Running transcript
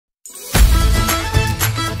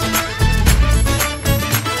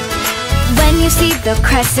see the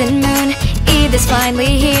crescent moon, Eid is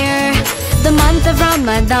finally here. The month of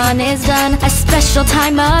Ramadan is done, a special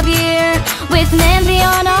time of year. With mehndi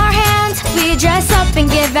on our hands, we dress up and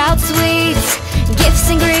give out sweets, gifts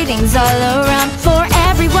and greetings all around for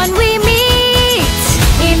everyone we meet.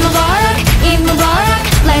 Eid Mubarak, Eid Mubarak,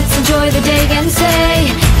 let's enjoy the day and say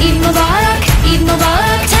Eid Mubarak, Eid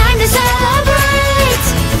Mubarak, time to celebrate.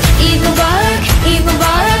 Eid Mubarak, Eid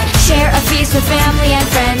Mubarak, share a feast with family and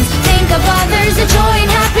friends. Think of others, the joy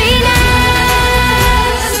and happiness.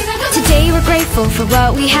 Today we're grateful for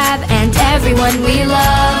what we have and everyone we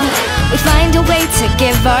love. We find a way to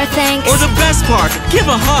give our thanks. Or the best part, give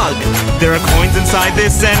a hug. There are coins inside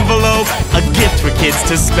this envelope, a gift for kids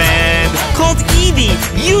to spend. Called Eid,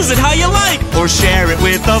 use it how you like, or share it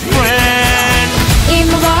with a friend. Eid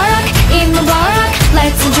Mubarak, Eid Mubarak,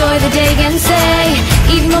 let's enjoy the day and say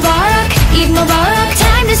Eid Mubarak, Eid Mubarak,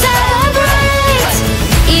 time to celebrate.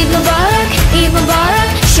 Eid Mubarak, Eid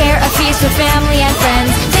Mubarak, share a feast with family and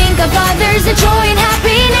friends. Think of others, the joy and happiness.